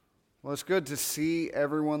Well, it's good to see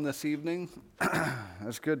everyone this evening.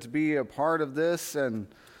 It's good to be a part of this and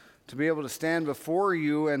to be able to stand before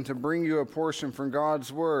you and to bring you a portion from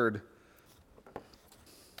God's Word.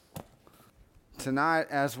 Tonight,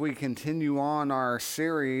 as we continue on our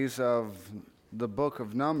series of the book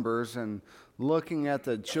of Numbers and looking at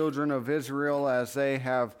the children of Israel as they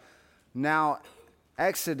have now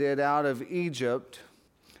exited out of Egypt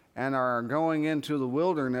and are going into the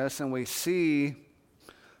wilderness, and we see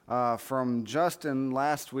from Justin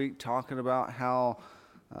last week talking about how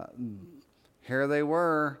here they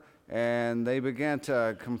were and they began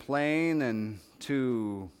to complain and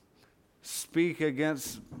to speak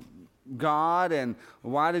against God, and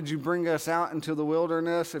why did you bring us out into the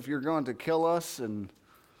wilderness if you're going to kill us? And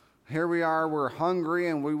here we are, we're hungry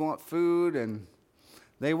and we want food. And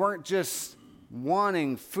they weren't just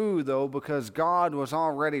wanting food though, because God was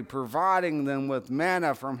already providing them with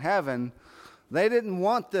manna from heaven. They didn't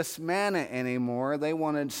want this manna anymore. They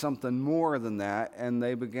wanted something more than that, and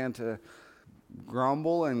they began to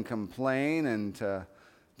grumble and complain and to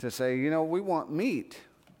say, we want meat.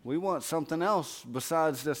 We want something else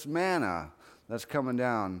besides this manna that's coming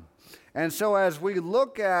down. And so as we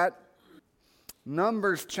look at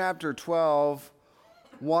Numbers chapter 12,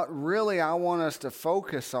 what really I want us to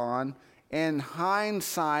focus on in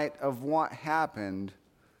hindsight of what happened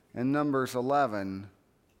in Numbers 11,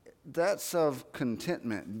 that's of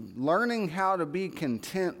contentment. Learning how to be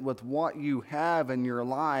content with what you have in your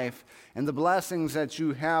life and the blessings that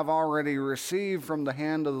you have already received from the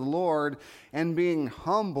hand of the Lord, and being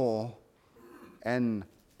humble and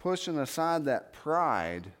pushing aside that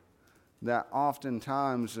pride that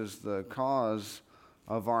oftentimes is the cause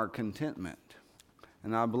of our contentment.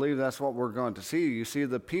 And I believe that's what we're going to see. You see,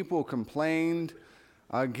 the people complained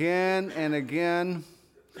again and again.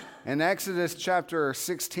 In Exodus chapter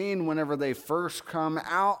 16, whenever they first come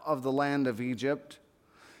out of the land of Egypt,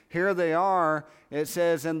 here they are, it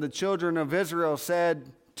says, and the children of Israel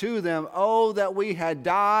said to them, "Oh, that we had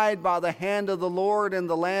died by the hand of the Lord in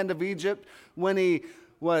the land of Egypt, when he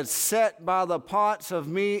was set by the pots of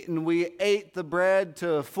meat, and we ate the bread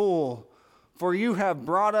to full. For you have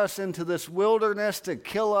brought us into this wilderness to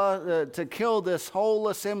kill this whole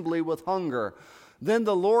assembly with hunger." Then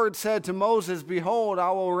the Lord said to Moses, "Behold,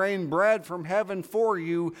 I will rain bread from heaven for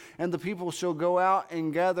you, and the people shall go out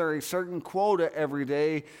and gather a certain quota every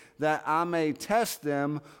day, that I may test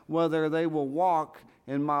them whether they will walk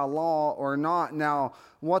in my law or not." Now,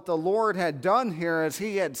 what the Lord had done here is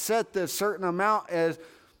he had set this certain amount, as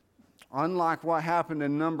unlike what happened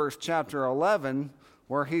in Numbers chapter 11,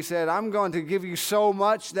 where he said, "I'm going to give you so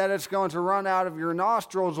much that it's going to run out of your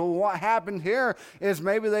nostrils." Well, what happened here is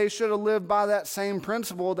maybe they should have lived by that same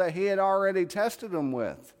principle that he had already tested them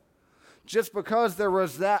with. Just because there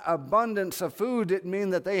was that abundance of food didn't mean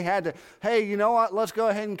that they had to, hey, you know what, let's go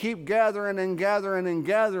ahead and keep gathering and gathering and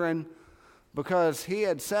gathering, because he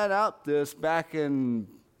had set up this back in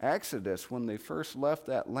Exodus when they first left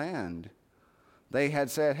that land. They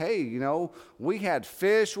had said, hey, we had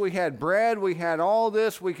fish, we had bread, we had all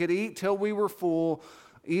this. We could eat till we were full,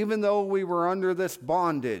 even though we were under this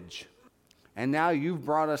bondage. And now you've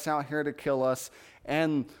brought us out here to kill us.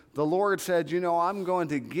 And the Lord said, I'm going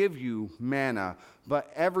to give you manna,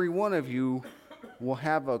 but every one of you will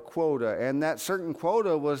have a quota. And that certain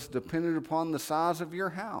quota was dependent upon the size of your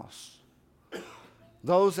house.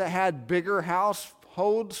 Those that had bigger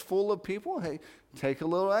households full of people, hey, take a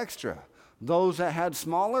little extra. Those that had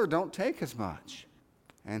smaller, don't take as much.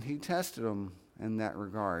 And he tested them in that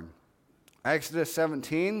regard. Exodus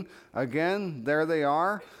 17, again, there they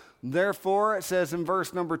are. Therefore, it says in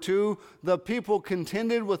verse number 2, the people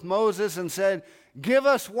contended with Moses and said, "Give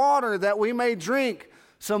us water that we may drink."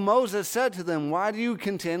 So Moses said to them, "Why do you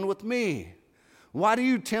contend with me? Why do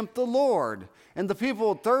you tempt the Lord?" And the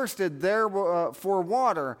people thirsted there for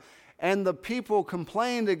water. And the people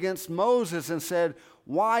complained against Moses and said,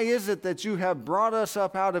 "Why is it that you have brought us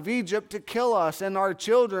up out of Egypt to kill us and our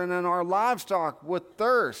children and our livestock with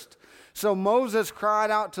thirst?" So Moses cried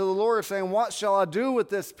out to the Lord, saying, "What shall I do with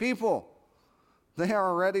this people? They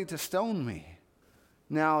are ready to stone me."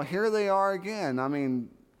 Now, here they are again.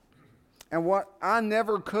 And what I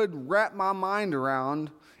never could wrap my mind around,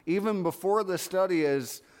 even before the study,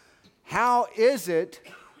 is how is it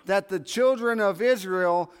that the children of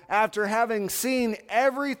Israel, after having seen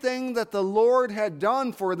everything that the Lord had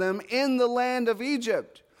done for them in the land of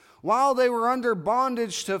Egypt, while they were under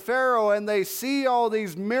bondage to Pharaoh, and they see all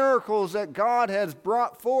these miracles that God has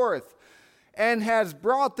brought forth and has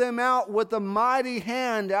brought them out with a mighty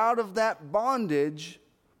hand out of that bondage,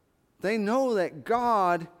 they know that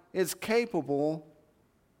God is capable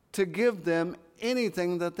to give them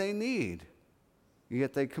anything that they need,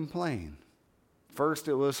 yet they complain. First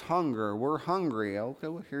it was hunger. We're hungry. Okay,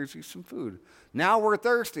 well, here's you some food. Now we're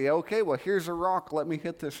thirsty. Okay, well, here's a rock. Let me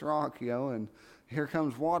hit this rock, and here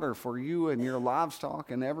comes water for you and your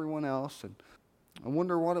livestock and everyone else. And I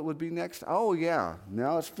wonder what it would be next. Oh, yeah,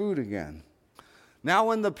 now it's food again. Now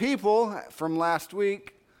when the people from last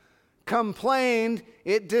week complained,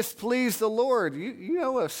 it displeased the Lord. You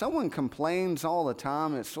know, if someone complains all the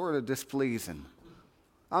time, it's sort of displeasing.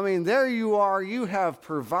 I mean, there you are. You have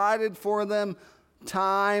provided for them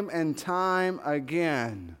time and time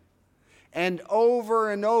again. And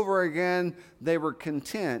over again, they were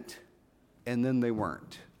content, and then they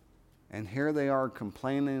weren't. And here they are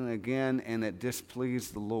complaining again, and it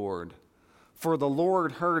displeased the Lord. For the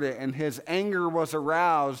Lord heard it, and his anger was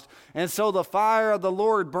aroused. And so the fire of the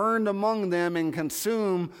Lord burned among them and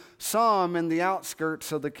consumed some in the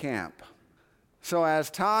outskirts of the camp. So as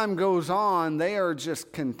time goes on, they are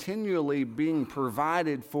just continually being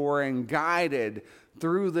provided for and guided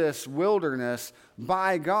through this wilderness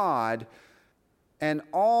by God. And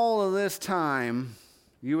all of this time,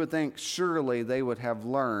 you would think surely they would have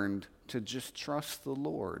learned to just trust the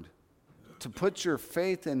Lord, to put your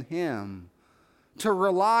faith in him, to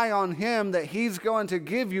rely on him that he's going to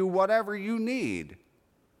give you whatever you need.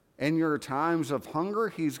 In your times of hunger,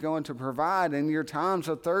 he's going to provide. In your times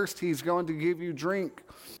of thirst, he's going to give you drink.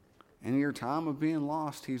 In your time of being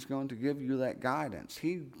lost, he's going to give you that guidance.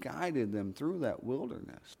 He guided them through that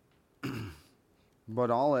wilderness.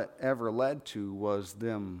 But all it ever led to was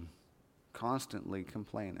them constantly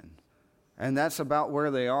complaining. And that's about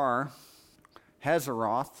where they are.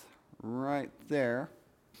 Hazeroth, right there.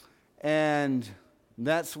 And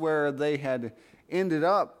that's where they had ended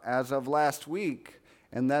up as of last week.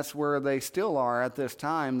 And that's where they still are at this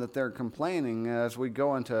time that they're complaining as we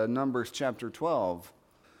go into Numbers chapter 12.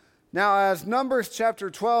 Now, as Numbers chapter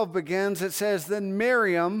 12 begins, it says, Then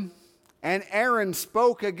Miriam and Aaron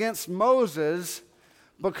spoke against Moses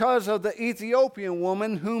because of the Ethiopian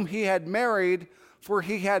woman whom he had married, for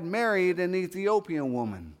he had married an Ethiopian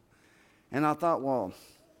woman. And I thought, well,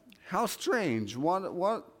 how strange.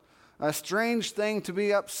 What a strange thing to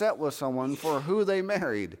be upset with someone for who they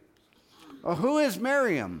married. Well, who is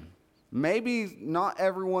Miriam? Maybe not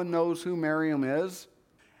everyone knows who Miriam is.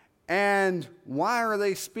 And why are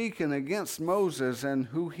they speaking against Moses and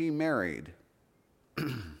who he married?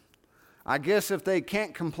 I guess if they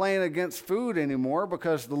can't complain against food anymore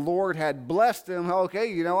because the Lord had blessed them,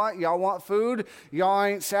 okay, you know what? Y'all want food? Y'all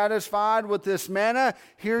ain't satisfied with this manna?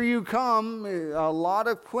 Here you come, a lot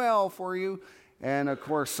of quail for you. And of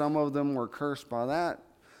course, some of them were cursed by that.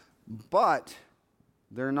 But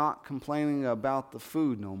they're not complaining about the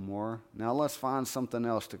food no more. Now let's find something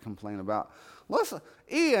else to complain about.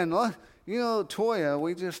 Toya,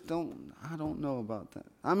 I don't know about that.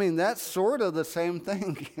 I mean, that's sort of the same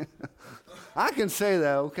thing. I can say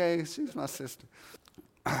that, okay? She's my sister.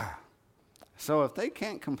 So if they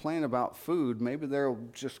can't complain about food, maybe they'll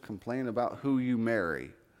just complain about who you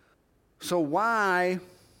marry. So why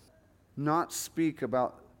not speak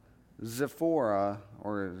about Zipporah,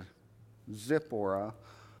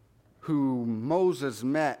 who Moses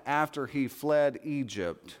met after he fled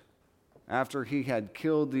Egypt, after he had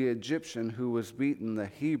killed the Egyptian who was beating the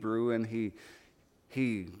Hebrew, and he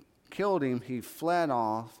killed him, he fled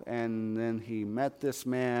off, and then he met this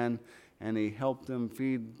man, and he helped them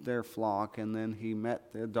feed their flock, and then he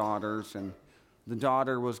met their daughters, and the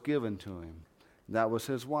daughter was given to him. That was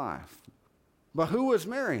his wife. But who was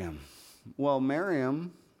Miriam? Well,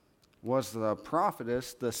 Miriam was the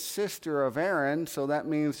prophetess, the sister of Aaron, so that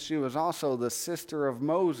means she was also the sister of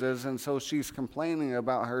Moses, and so she's complaining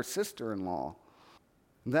about her sister-in-law.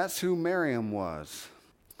 That's who Miriam was.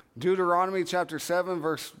 Deuteronomy chapter 7,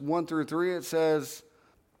 verse 1 through 3, it says,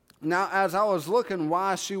 Now as I was looking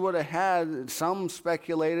why she would have had, some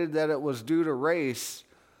speculated that it was due to race,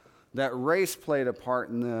 that race played a part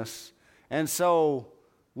in this. And so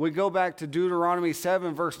we go back to Deuteronomy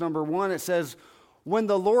 7, verse number 1, it says, When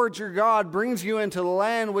the Lord your God brings you into the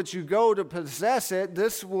land which you go to possess it,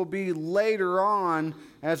 this will be later on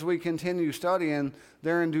as we continue studying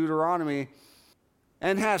there in Deuteronomy,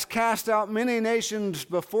 and has cast out many nations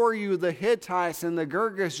before you, the Hittites and the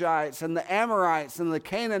Girgashites and the Amorites and the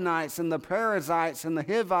Canaanites and the Perizzites and the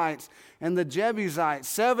Hivites and the Jebusites,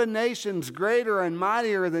 7 nations greater and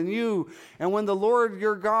mightier than you. And when the Lord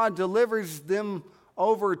your God delivers them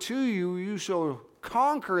over to you, you shall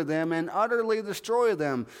conquer them and utterly destroy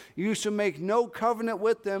them. You shall make no covenant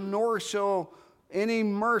with them, nor shall any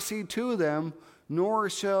mercy to them, nor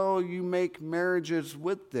shall you make marriages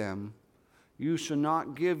with them. You shall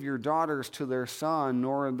not give your daughters to their son,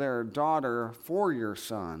 nor their daughter for your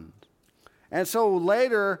son. And so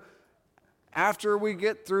later, after we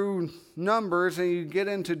get through Numbers and you get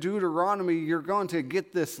into Deuteronomy, you're going to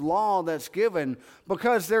get this law that's given,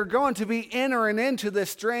 because they're going to be entering into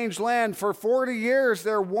this strange land. For 40 years,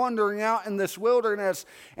 they're wandering out in this wilderness,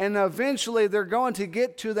 and eventually they're going to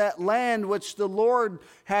get to that land which the Lord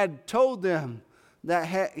had told them,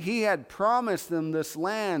 that he had promised them this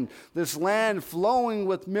land flowing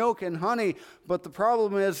with milk and honey. But the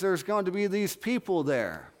problem is there's going to be these people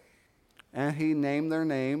there. And he named their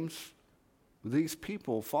names. These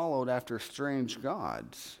people followed after strange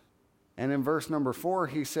gods. And in verse number 4,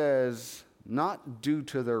 he says, not due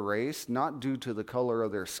to their race, not due to the color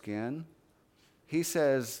of their skin. He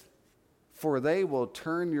says, for they will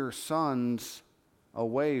turn your sons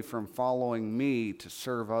away from following me to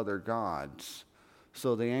serve other gods.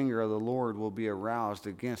 So the anger of the Lord will be aroused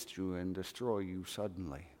against you and destroy you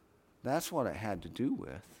suddenly. That's what it had to do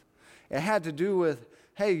with. It had to do with,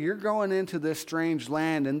 hey, you're going into this strange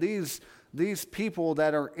land, and these people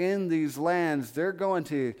that are in these lands, they're going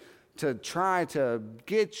to try to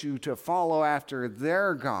get you to follow after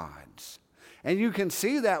their gods. And you can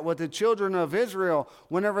see that with the children of Israel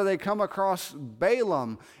whenever they come across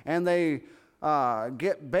Balaam and they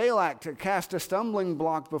get Balak to cast a stumbling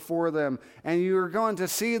block before them. And you're going to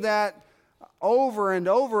see that over and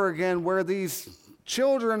over again, where these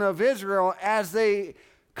children of Israel, as they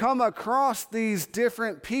come across these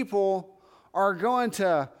different people, are going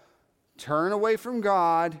to turn away from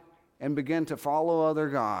God and begin to follow other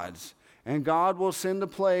gods. And God will send a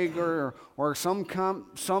plague or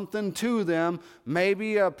something to them.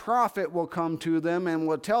 Maybe a prophet will come to them and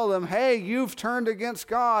will tell them, hey, you've turned against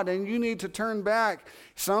God and you need to turn back.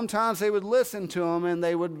 Sometimes they would listen to him and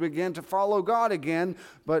they would begin to follow God again.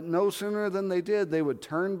 But no sooner than they did, they would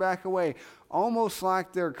turn back away. Almost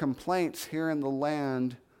like their complaints here in the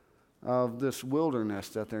land of this wilderness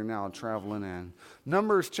that they're now traveling in.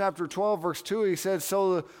 Numbers chapter 12, verse 2, he said,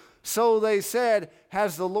 So they said,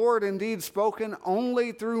 has the Lord indeed spoken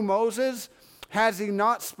only through Moses? Has he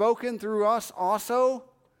not spoken through us also?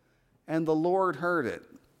 And the Lord heard it.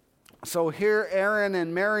 So here Aaron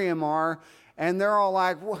and Miriam are, and they're all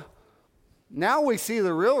like, well, now we see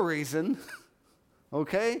the real reason.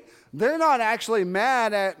 Okay? They're not actually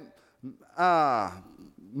mad at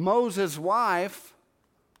Moses' wife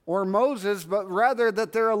or Moses, but rather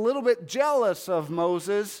that they're a little bit jealous of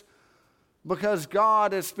Moses, because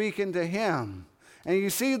God is speaking to him. And you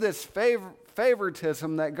see this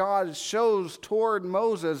favoritism that God shows toward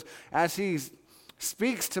Moses as he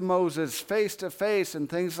speaks to Moses face to face and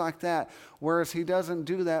things like that, whereas he doesn't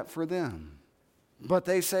do that for them. But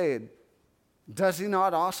they say, does he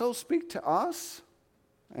not also speak to us?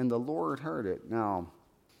 And the Lord heard it. Now,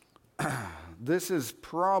 this is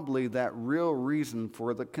probably that real reason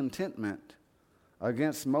for the contentment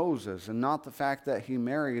against Moses, and not the fact that he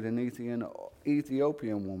married an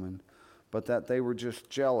Ethiopian woman, but that they were just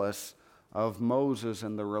jealous of Moses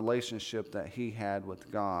and the relationship that he had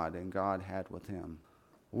with God and God had with him.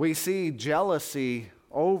 We see jealousy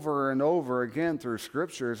over and over again through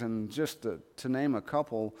scriptures, and just to name a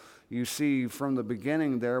couple, you see from the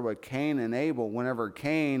beginning there with Cain and Abel, whenever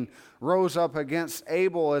Cain rose up against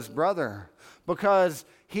Abel, his brother, because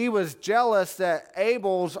he was jealous that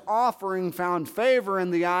Abel's offering found favor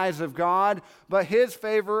in the eyes of God, but his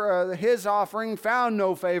offering found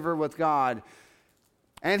no favor with God.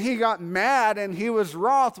 And he got mad and he was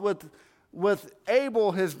wroth with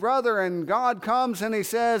Abel, his brother, and God comes and he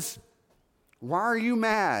says, why are you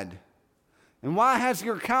mad? And why has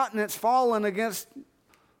your countenance fallen against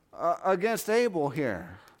Abel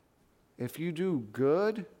here? If you do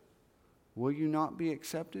good, will you not be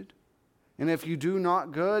accepted? And if you do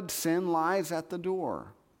not good, sin lies at the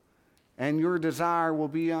door, and your desire will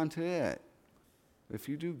be unto it. If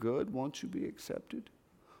you do good, won't you be accepted?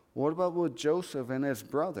 What about with Joseph and his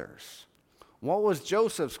brothers? What was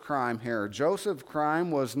Joseph's crime here? Joseph's crime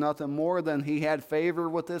was nothing more than he had favor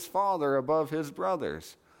with his father above his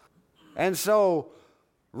brothers. And so,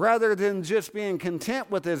 rather than just being content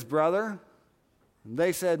with his brother,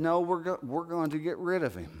 they said, no, we're going to get rid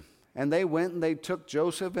of him. And they went and they took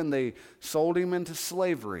Joseph and they sold him into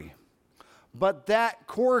slavery. But that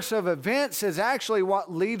course of events is actually what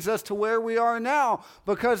leads us to where we are now,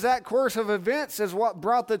 because that course of events is what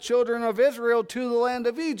brought the children of Israel to the land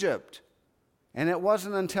of Egypt. And it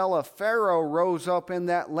wasn't until a Pharaoh rose up in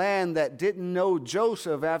that land that didn't know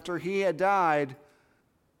Joseph after he had died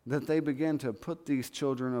that they began to put these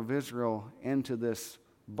children of Israel into this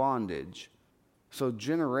bondage. So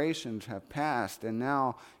generations have passed, and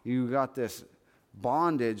now you got this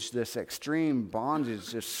bondage, this extreme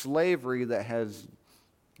bondage, this slavery that has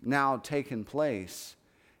now taken place.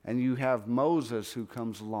 And you have Moses who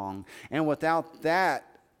comes along. And without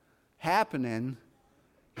that happening,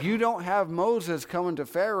 you don't have Moses coming to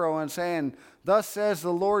Pharaoh and saying, "Thus says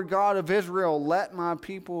the Lord God of Israel, let my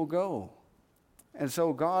people go." And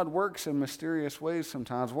so God works in mysterious ways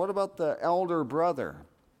sometimes. What about the elder brother?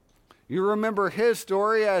 You remember his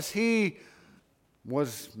story as he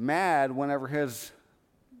was mad whenever his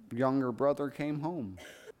younger brother came home.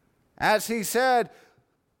 As he said,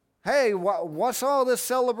 "Hey, what's all this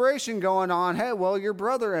celebration going on? Hey, well, your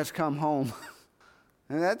brother has come home."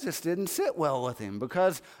 And that just didn't sit well with him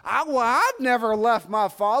because I've never left my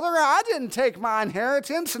father. I didn't take my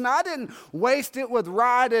inheritance and I didn't waste it with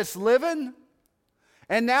riotous living.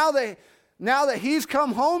 And now that he's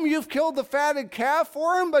come home, you've killed the fatted calf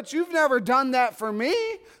for him, but you've never done that for me,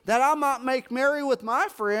 that I might make merry with my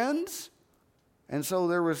friends. And so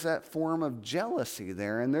there was that form of jealousy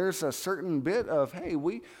there. And there's a certain bit of, hey,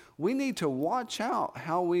 we need to watch out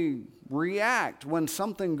how we react when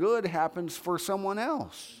something good happens for someone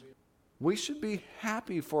else. We should be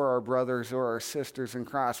happy for our brothers or our sisters in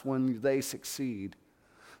Christ when they succeed.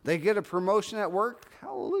 They get a promotion at work,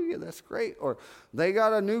 hallelujah, that's great. Or they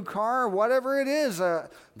got a new car, whatever it is.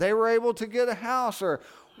 They were able to get a house, or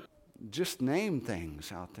just name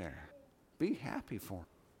things out there. Be happy for them.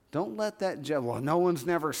 Don't let that, well, no one's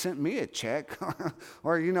never sent me a check,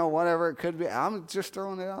 or whatever it could be. I'm just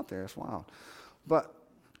throwing it out there. It's wild. But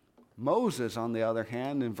Moses, on the other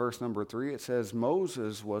hand, in verse number 3, it says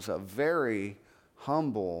Moses was a very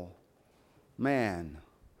humble man,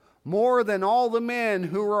 more than all the men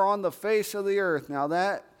who were on the face of the earth. Now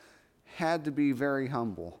that had to be very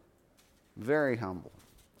humble, very humble.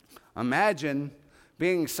 Imagine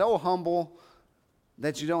being so humble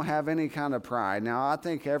that you don't have any kind of pride. Now, I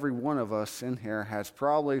think every one of us in here has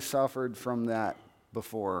probably suffered from that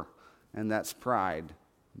before, and that's pride.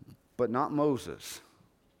 But not Moses.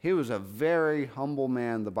 He was a very humble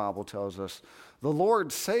man, the Bible tells us. The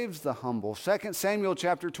Lord saves the humble. 2 Samuel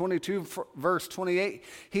chapter 22, verse 28,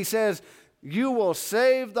 he says, "You will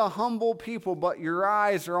save the humble people, but your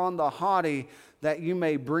eyes are on the haughty, that you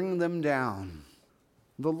may bring them down."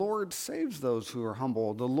 The Lord saves those who are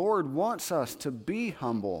humble. The Lord wants us to be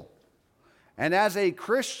humble. And as a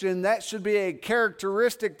Christian, that should be a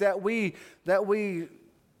characteristic that we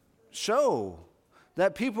show,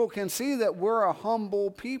 that people can see that we're a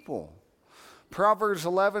humble people. Proverbs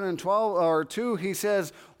 11 and 12 or 2, he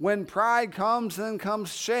says, "When pride comes, then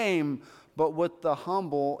comes shame, but with the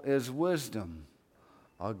humble is wisdom."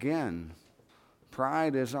 Again,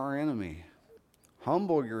 pride is our enemy.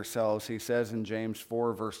 Humble yourselves, he says in James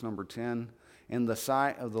 4, verse number 10, in the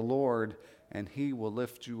sight of the Lord, and he will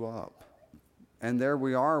lift you up. And there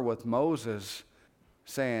we are with Moses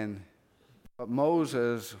saying, but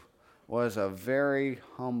Moses was a very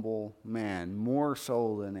humble man, more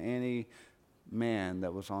so than any man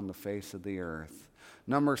that was on the face of the earth.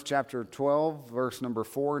 Numbers chapter 12, verse number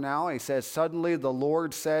 4 now, he says, "Suddenly the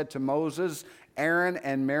Lord said to Moses, Aaron,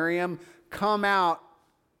 and Miriam, come out,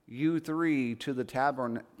 you three, to the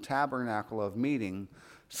tabernacle of meeting."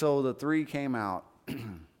 So the three came out.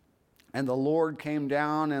 And the Lord came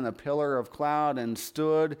down in a pillar of cloud and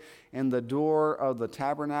stood in the door of the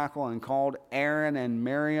tabernacle and called Aaron and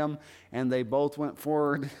Miriam, and they both went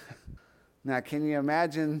forward. Now, can you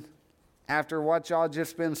imagine, after what y'all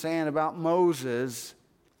just been saying about Moses,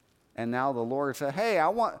 and now the Lord said, "Hey, I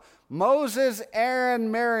want Moses,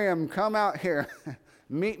 Aaron, Miriam, come out here.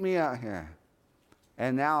 Meet me out here."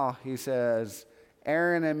 And now he says,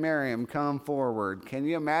 Aaron and Miriam, come forward. Can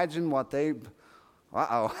you imagine what they...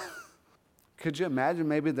 Could you imagine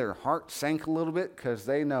maybe their heart sank a little bit because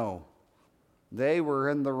they know they were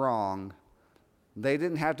in the wrong. They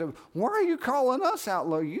didn't have to, "Why are you calling us out,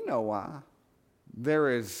 Lord?" You know why.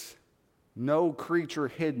 There is no creature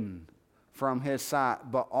hidden from his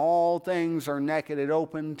sight, but all things are naked and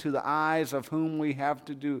open to the eyes of whom we have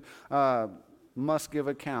to must give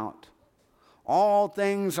account. All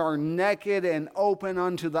things are naked and open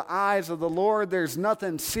unto the eyes of the Lord. There's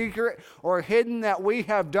nothing secret or hidden that we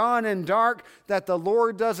have done in dark that the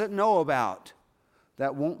Lord doesn't know about,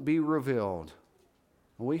 that won't be revealed.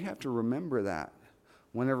 We have to remember that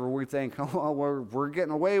whenever we think, "Oh, we're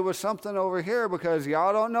getting away with something over here because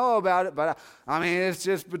y'all don't know about it, but it's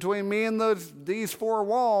just between me and these four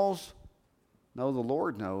walls." No, the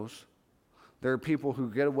Lord knows. There are people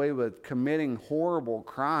who get away with committing horrible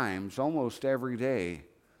crimes almost every day,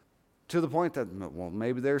 to the point that, well,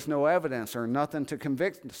 maybe there's no evidence or nothing to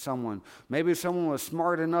convict someone. Maybe someone was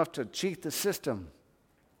smart enough to cheat the system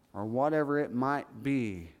or whatever it might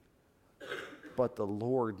be. but the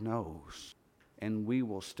Lord knows. And we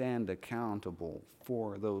will stand accountable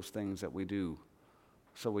for those things that we do.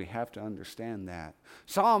 So we have to understand that.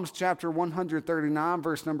 Psalms chapter 139,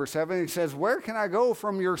 verse number 7, he says, "Where can I go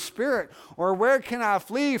from your spirit? Or where can I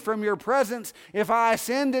flee from your presence? If I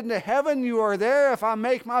ascend into heaven, you are there. If I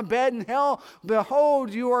make my bed in hell,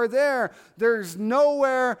 behold, you are there." There's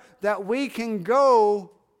nowhere that we can go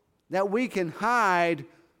that we can hide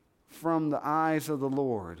from the eyes of the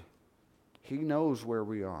Lord. He knows where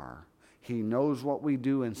we are. He knows what we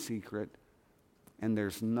do in secret. And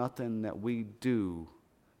there's nothing that we do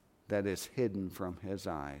that is hidden from his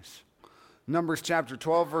eyes. Numbers chapter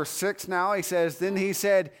 12, verse 6 now, he says, "Then he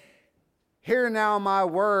said, hear now my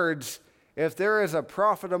words. If there is a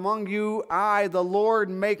prophet among you, I, the Lord,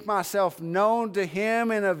 make myself known to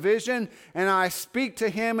him in a vision, and I speak to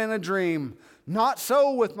him in a dream. Not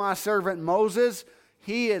so with my servant Moses.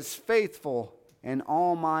 He is faithful in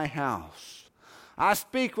all my house. I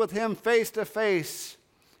speak with him face to face,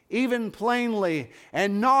 even plainly,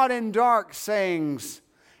 and not in dark sayings.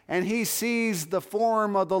 And he sees the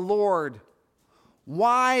form of the Lord.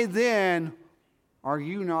 Why then are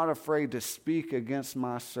you not afraid to speak against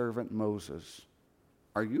my servant Moses?"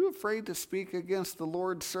 Are you afraid to speak against the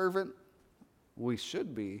Lord's servant? We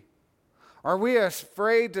should be. Are we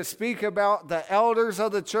afraid to speak about the elders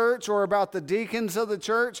of the church or about the deacons of the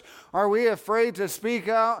church? Are we afraid to speak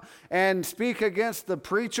out and speak against the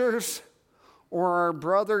preachers or our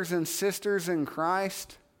brothers and sisters in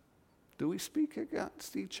Christ? Do we speak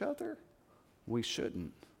against each other? We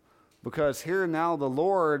shouldn't. Because here now the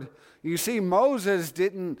Lord, you see, Moses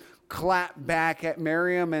didn't clap back at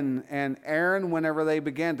Miriam and Aaron whenever they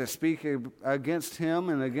began to speak against him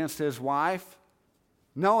and against his wife.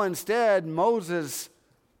 No, instead, Moses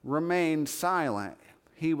remained silent.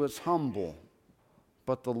 He was humble.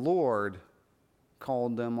 But the Lord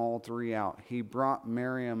called them all three out. He brought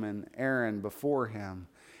Miriam and Aaron before him.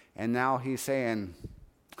 And now he's saying,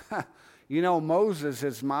 you know, Moses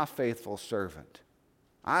is my faithful servant.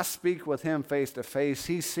 I speak with him face to face.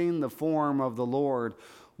 He's seen the form of the Lord.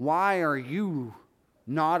 Why are you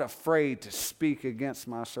not afraid to speak against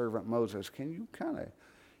my servant Moses? Can you kind of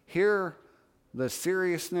hear the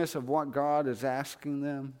seriousness of what God is asking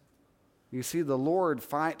them? You see, the Lord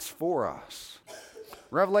fights for us.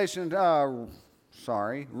 Romans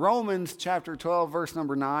chapter 12, verse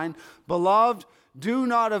number 9. "Beloved, do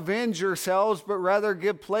not avenge yourselves, but rather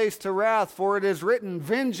give place to wrath, for it is written,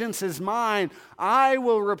 'Vengeance is mine, I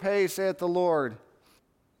will repay, saith the Lord.'"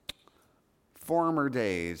 Former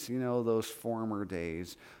days, you know those former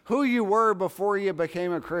days. Who you were before you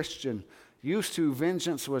became a Christian. Used to,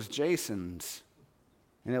 vengeance was Jason's,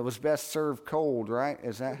 and it was best served cold, right?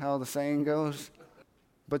 Is that how the saying goes?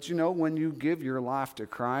 But you know, when you give your life to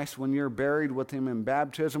Christ, when you're buried with him in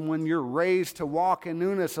baptism, when you're raised to walk in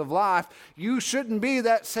newness of life, you shouldn't be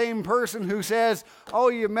that same person who says, "Oh,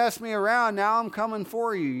 you messed me around, now I'm coming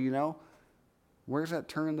for you," you know. Where's that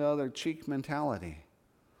turn the other cheek mentality?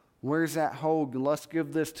 Where's that whole, let's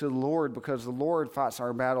give this to the Lord because the Lord fights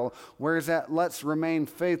our battle? Where's that, let's remain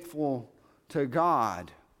faithful to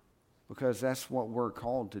God because that's what we're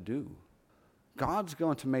called to do? God's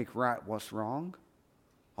going to make right what's wrong.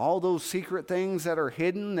 All those secret things that are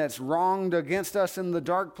hidden, that's wronged against us in the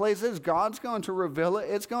dark places, God's going to reveal it.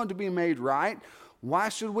 It's going to be made right. Why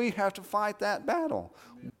should we have to fight that battle?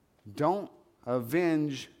 Don't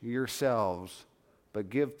avenge yourselves, but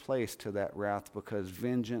give place to that wrath because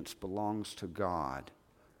vengeance belongs to God.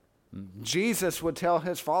 Jesus would tell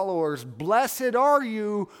his followers, "Blessed are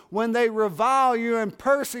you when they revile you and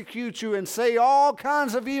persecute you and say all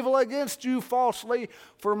kinds of evil against you falsely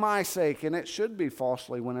for my sake." And it should be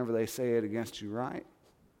falsely whenever they say it against you, right?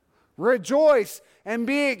 "Rejoice and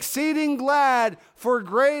be exceeding glad, for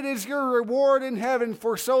great is your reward in heaven,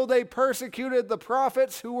 for so they persecuted the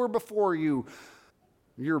prophets who were before you."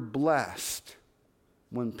 You're blessed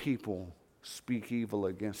when people speak evil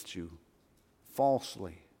against you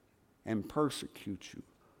falsely and persecute you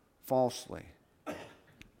falsely.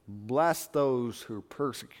 Bless those who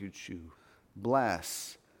persecute you.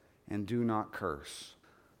 Bless and do not curse.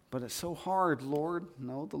 But it's so hard, Lord.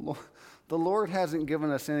 No, the Lord hasn't given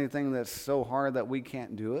us anything that's so hard that we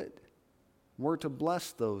can't do it. We're to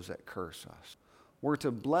bless those that curse us. We're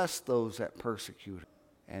to bless those that persecute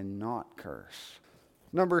and not curse.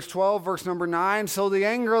 Numbers 12, verse number 9. "So the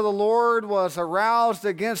anger of the Lord was aroused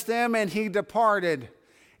against them, and he departed.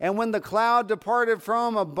 And when the cloud departed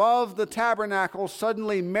from above the tabernacle,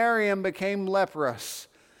 suddenly Miriam became leprous,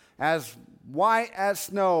 as white as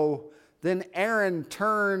snow. Then Aaron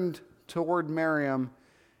turned toward Miriam,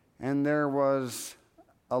 and there was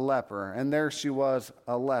a leper." And there she was,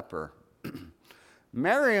 a leper.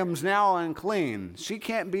 Miriam's now unclean. She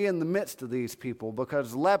can't be in the midst of these people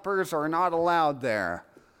because lepers are not allowed there.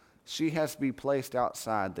 She has to be placed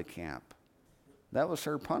outside the camp. That was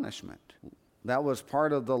her punishment. That was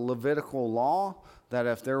part of the Levitical law, that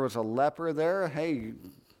if there was a leper there, hey,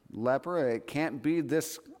 leper, it can't be,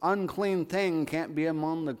 this unclean thing can't be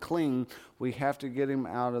among the clean. We have to get him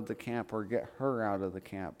out of the camp or get her out of the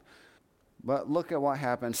camp. But look at what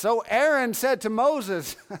happened. So Aaron said to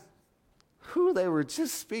Moses, who they were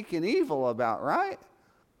just speaking evil about, right?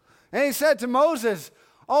 And he said to Moses,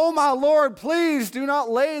 "Oh, my Lord, please do not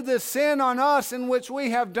lay this sin on us in which we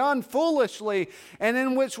have done foolishly and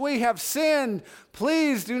in which we have sinned.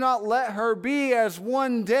 Please do not let her be as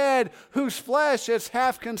one dead whose flesh is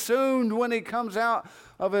half consumed when he comes out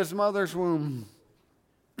of his mother's womb."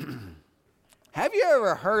 Have you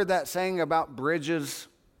ever heard that saying about bridges?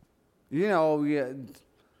 You know,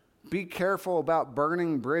 be careful about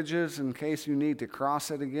burning bridges in case you need to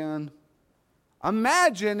cross it again.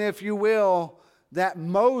 Imagine, if you will, that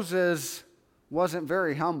Moses wasn't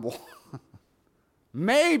very humble.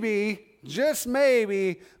 Maybe, just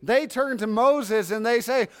maybe, they turn to Moses and they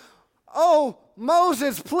say, "Oh,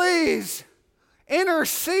 Moses, please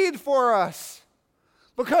intercede for us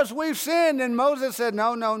because we've sinned." And Moses said,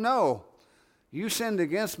 No. You sinned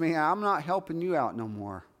against me. I'm not helping you out no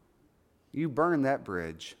more. You burn that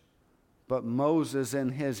bridge. But Moses, in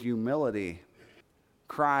his humility,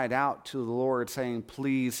 cried out to the Lord, saying,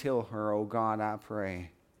 "Please heal her, O God, I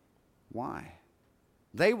pray." Why?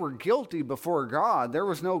 They were guilty before God. There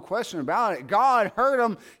was no question about it. God heard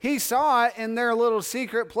them. He saw it in their little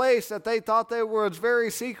secret place that they thought they was very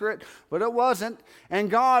secret, but it wasn't. And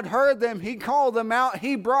God heard them. He called them out.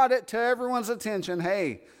 He brought it to everyone's attention.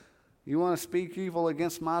 Hey, you want to speak evil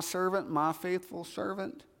against my servant, my faithful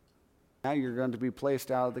servant? Now you're going to be placed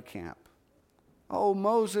out of the camp. "Oh,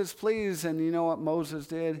 Moses, please." And you know what Moses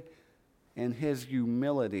did? In his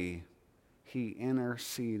humility, he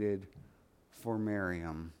interceded for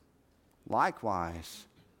Miriam. Likewise,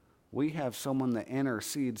 we have someone that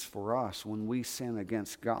intercedes for us when we sin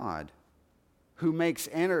against God, who makes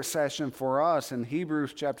intercession for us. In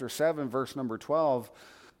Hebrews chapter 7, verse number 12,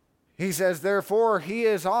 he says, "Therefore he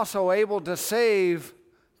is also able to save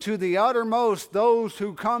to the uttermost those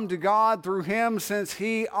who come to God through him, since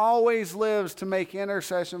he always lives to make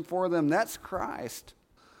intercession for them." That's Christ.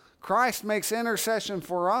 Christ makes intercession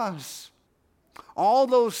for us. All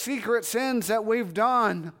those secret sins that we've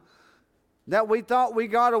done, that we thought we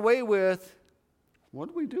got away with, what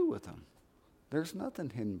do we do with them? There's nothing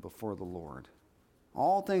hidden before the Lord.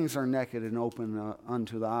 All things are naked and open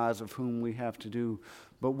unto the eyes of whom we have to do.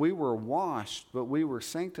 But we were washed, but we were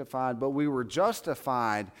sanctified, but we were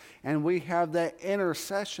justified, and we have that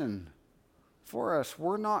intercession for us.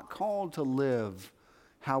 We're not called to live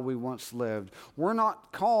how we once lived. We're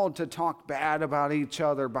not called to talk bad about each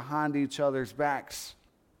other behind each other's backs,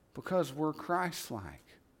 because we're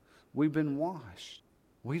Christ-like. We've been washed.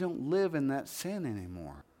 We don't live in that sin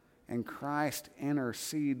anymore, and Christ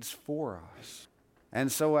intercedes for us. And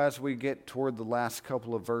so as we get toward the last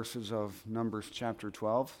couple of verses of Numbers chapter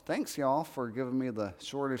 12, thanks y'all for giving me the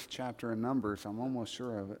shortest chapter in Numbers. I'm almost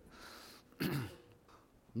sure of it.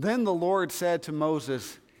 Then the Lord said to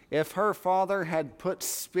Moses, "If her father had put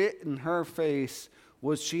spit in her face,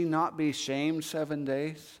 would she not be shamed 7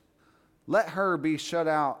 days? Let her be shut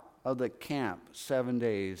out of the camp 7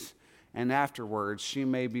 days, and afterwards she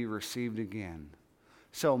may be received again."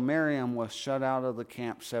 So Miriam was shut out of the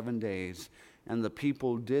camp 7 days, and the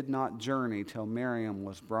people did not journey till Miriam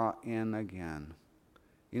was brought in again.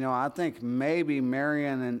 You know, I think maybe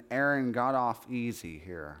Miriam and Aaron got off easy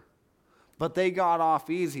here. But they got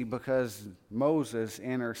off easy because Moses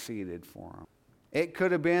interceded for them. It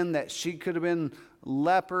could have been that she could have been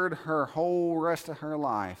lepered her whole rest of her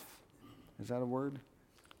life. Is that a word?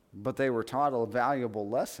 But they were taught a valuable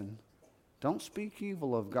lesson. Don't speak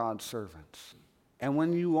evil of God's servants. And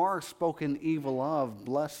when you are spoken evil of,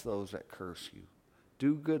 bless those that curse you.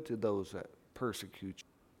 Do good to those that persecute you,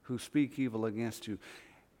 who speak evil against you.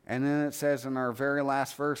 And then it says in our very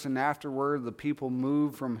last verse, "And afterward the people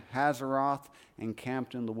moved from Hazeroth and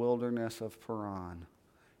camped in the wilderness of Paran."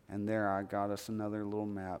 And there I got us another little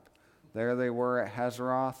map. There they were at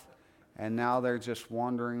Hazeroth, and now they're just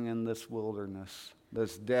wandering in this wilderness,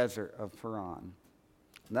 this desert of Paran.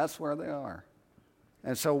 And that's where they are.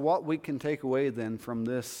 And so what we can take away then from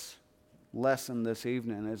this lesson this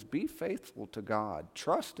evening is be faithful to God.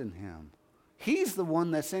 Trust in him. He's the one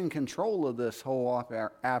that's in control of this whole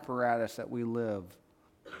apparatus that we live.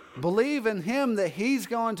 Believe in him that he's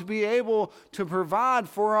going to be able to provide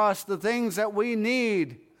for us the things that we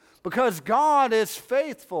need, because God is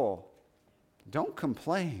faithful. Don't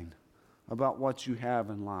complain about what you have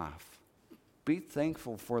in life. Be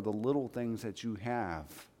thankful for the little things that you have.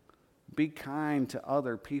 Be kind to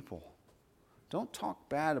other people. Don't talk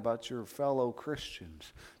bad about your fellow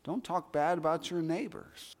Christians. Don't talk bad about your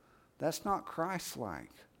neighbors. That's not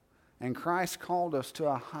Christ-like. And Christ called us to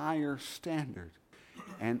a higher standard.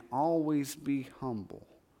 And always be humble.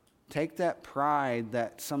 Take that pride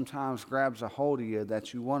that sometimes grabs a hold of you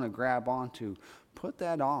that you want to grab onto. Put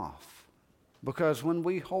that off. Because when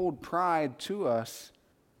we hold pride to us,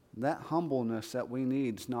 that humbleness that we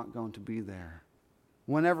need is not going to be there.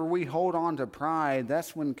 Whenever we hold on to pride,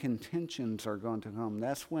 that's when contentions are going to come.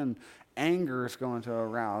 That's when anger is going to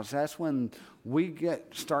arouse. That's when we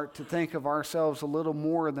start to think of ourselves a little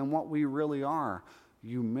more than what we really are.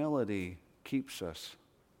 Humility keeps us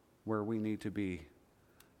where we need to be.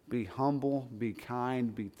 Be humble, be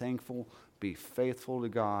kind, be thankful, be faithful to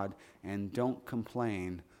God, and don't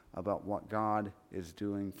complain about what God is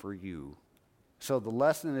doing for you. So the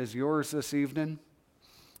lesson is yours this evening.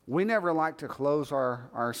 We never like to close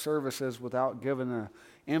our services without giving an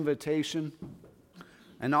invitation,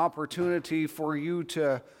 an opportunity for you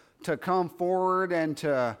to come forward and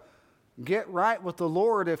to get right with the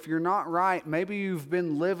Lord if you're not right. Maybe you've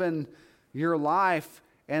been living your life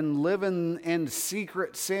and living in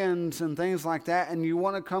secret sins and things like that, and you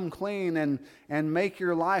want to come clean and make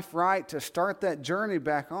your life right to start that journey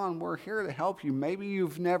back on. We're here to help you. Maybe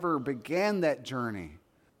you've never began that journey,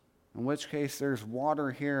 in which case there's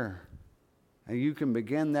water here, and you can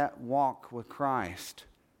begin that walk with Christ.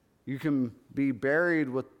 You can be buried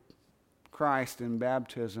with Christ in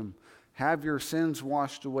baptism, have your sins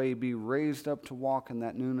washed away, be raised up to walk in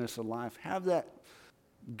that newness of life, have that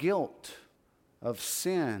guilt of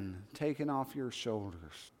sin taken off your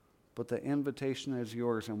shoulders. But the invitation is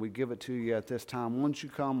yours, and we give it to you at this time. Won't you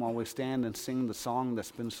come while we stand and sing the song that's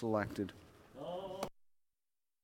been selected?